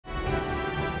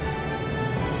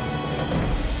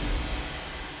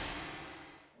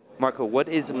Marco, what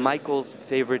is Michael's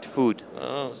favorite food?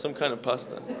 Oh, some kind of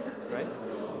pasta. Right.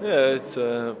 Yeah, it's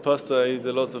pasta. I eat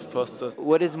a lot of pastas.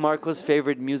 What is Marco's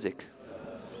favorite music?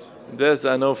 Yes,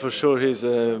 I know for sure he's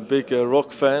a big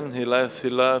rock fan. He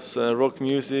loves rock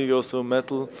music, also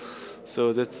metal.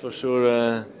 So that's for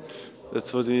sure.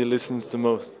 That's what he listens to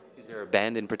most. Is there a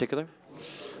band in particular?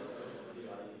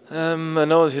 I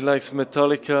know he likes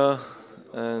Metallica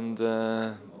and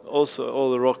also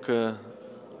all the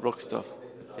rock stuff.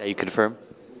 Yeah, you confirm?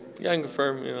 Yeah, I can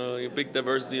confirm. A big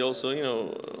diversity also.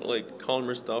 Like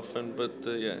calmer stuff. But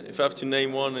yeah, if I have to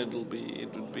name one, it would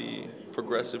be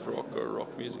progressive rock or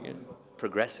rock music. Yeah.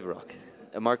 Progressive rock.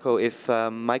 Marco, if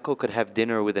Michael could have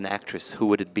dinner with an actress, who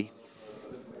would it be?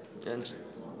 And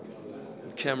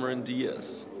Cameron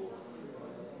Diaz.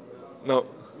 No.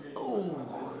 Oh,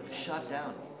 shot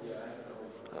down.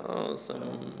 Oh,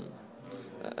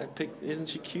 I picked. Isn't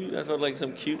she cute? I thought like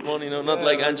some cute one. Not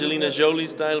like Angelina Jolie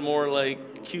style, more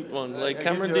like cute one, like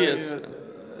Cameron Diaz.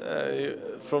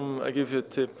 I give you a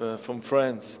tip from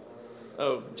France.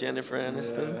 Oh, Jennifer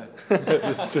Aniston.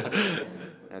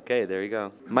 Okay, there you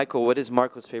go. Michael, what is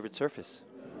Marco's favorite surface?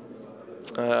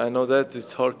 I know that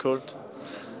it's hardcourt.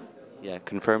 Yeah,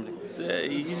 confirmed. It's,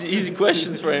 easy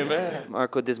questions for him, eh?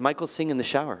 Marco, does Michael sing in the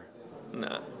shower?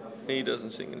 Nah, he doesn't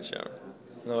sing in the shower.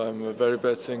 No, I'm a very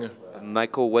bad singer.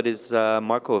 Michael, what is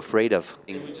Marco afraid of?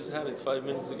 We just had it 5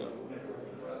 minutes ago.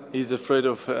 He's afraid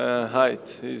of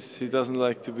height. He doesn't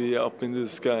like to be up in the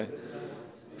sky.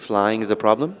 Flying is a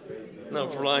problem? No,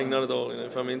 flying not at all.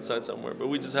 If I'm inside somewhere, but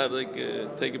we just had like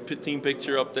take a team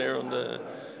picture up there on the,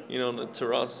 on the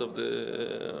terrace of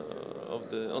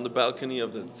on the balcony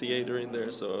of the theater in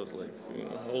there. So I was like,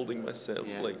 holding myself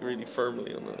like really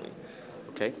firmly on the thing.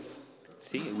 Okay.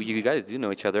 See, you guys do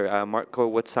know each other. Marco,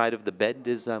 what side of the bed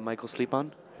does Michael sleep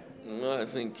on? No, I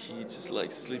think he just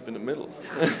likes to sleep in the middle.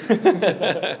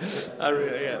 I don't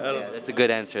know. That's a good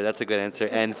answer. That's a good answer.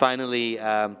 And finally,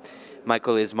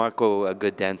 Michael, is Marco a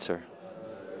good dancer?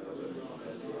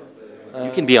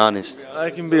 You can be honest. I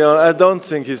can be honest. I don't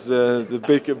think he's the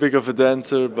big of a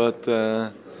dancer, but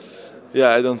yeah,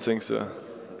 I don't think so.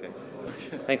 Okay.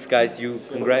 Thanks, guys. You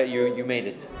made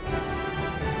it.